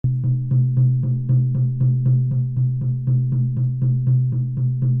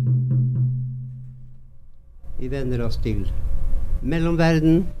vender oss til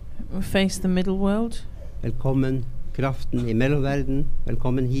mellomverden. We face the middle world. Velkommen, kraften i mellomverden.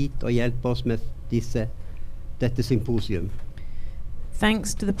 Velkommen hit og hjelp oss med dette symposium.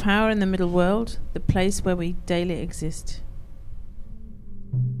 Thanks to the power in the middle world, the place where we daily exist.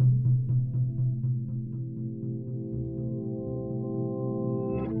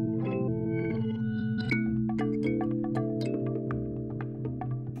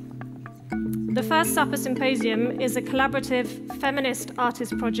 The First Supper Symposium is a collaborative feminist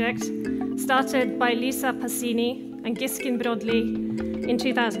artist project started by Lisa Passini and Giskin Brodli in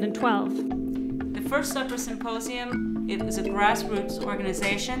 2012. The First Supper Symposium, it was a grassroots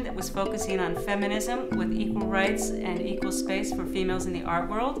organization that was focusing on feminism with equal rights and equal space for females in the art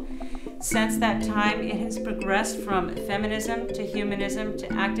world. Since that time, it has progressed from feminism to humanism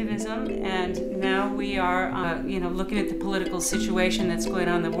to activism, and now we are, looking at the political situation that's going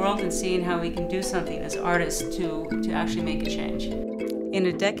on in the world and seeing how we can do something as artists to actually make a change. In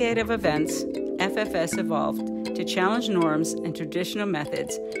a decade of events, FFS evolved to challenge norms and traditional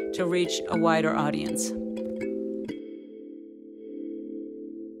methods to reach a wider audience.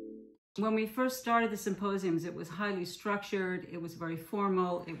 When we first started the symposiums, it was highly structured, it was very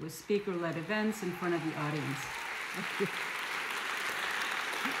formal, it was speaker-led events in front of the audience.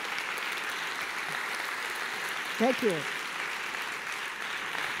 Thank you.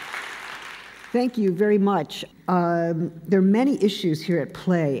 Thank you very much. There are many issues here at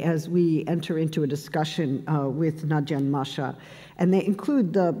play as we enter into a discussion with Nadia and Masha, and they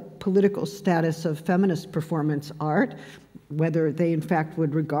include the political status of feminist performance art, whether they in fact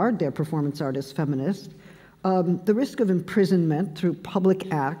would regard their performance art as feminist, the risk of imprisonment through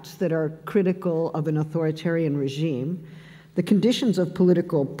public acts that are critical of an authoritarian regime, the conditions of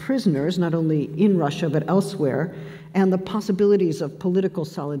political prisoners, not only in Russia but elsewhere, and the possibilities of political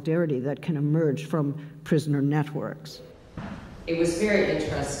solidarity that can emerge from prisoner networks. It was very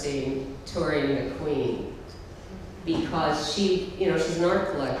interesting touring the Queen because she's an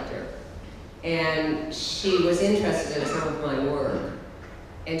art collector, and she was interested in some of my work,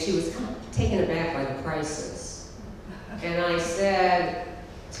 and she was taken aback by the prices. And I said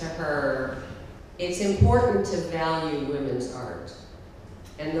to her, it's important to value women's art.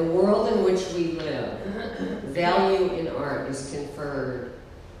 And the world in which we live, value in art is conferred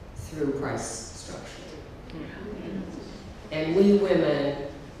through price structure. And we women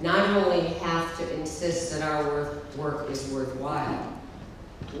not only have to insist that our work is worthwhile,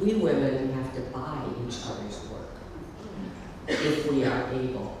 we women have to buy each other's work, if we are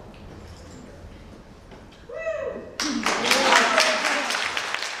able.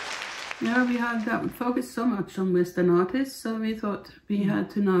 Yeah, we have focused so much on Western artists, so we thought we had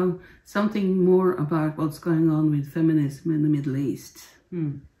to know something more about what's going on with feminism in the Middle East.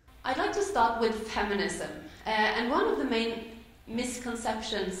 I'd like to start with feminism. And one of the main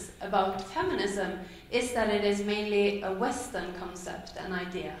misconceptions about feminism is that it is mainly a Western concept and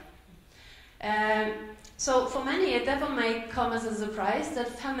idea. So for many, it never may come as a surprise that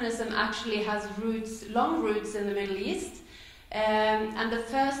feminism actually has long roots in the Middle East. And the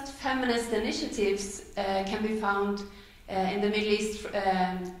first feminist initiatives can be found in the Middle East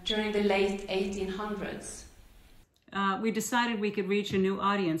during the late 1800s. We decided we could reach a new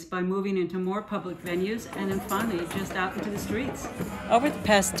audience by moving into more public venues and then finally just out into the streets. Over the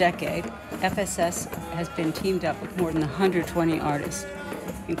past decade, FSS has been teamed up with more than 120 artists,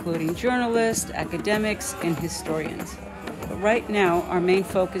 including journalists, academics, and historians. But right now, our main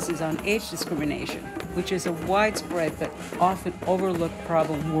focus is on age discrimination, which is a widespread but often overlooked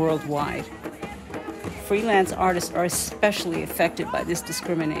problem worldwide. Freelance artists are especially affected by this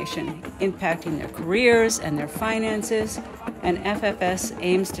discrimination, impacting their careers and their finances, and FFS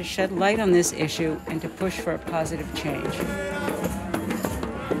aims to shed light on this issue and to push for a positive change.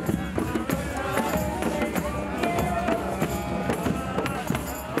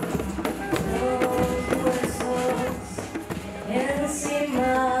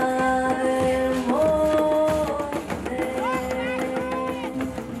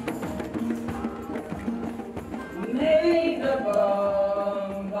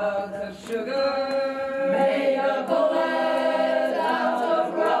 Sugar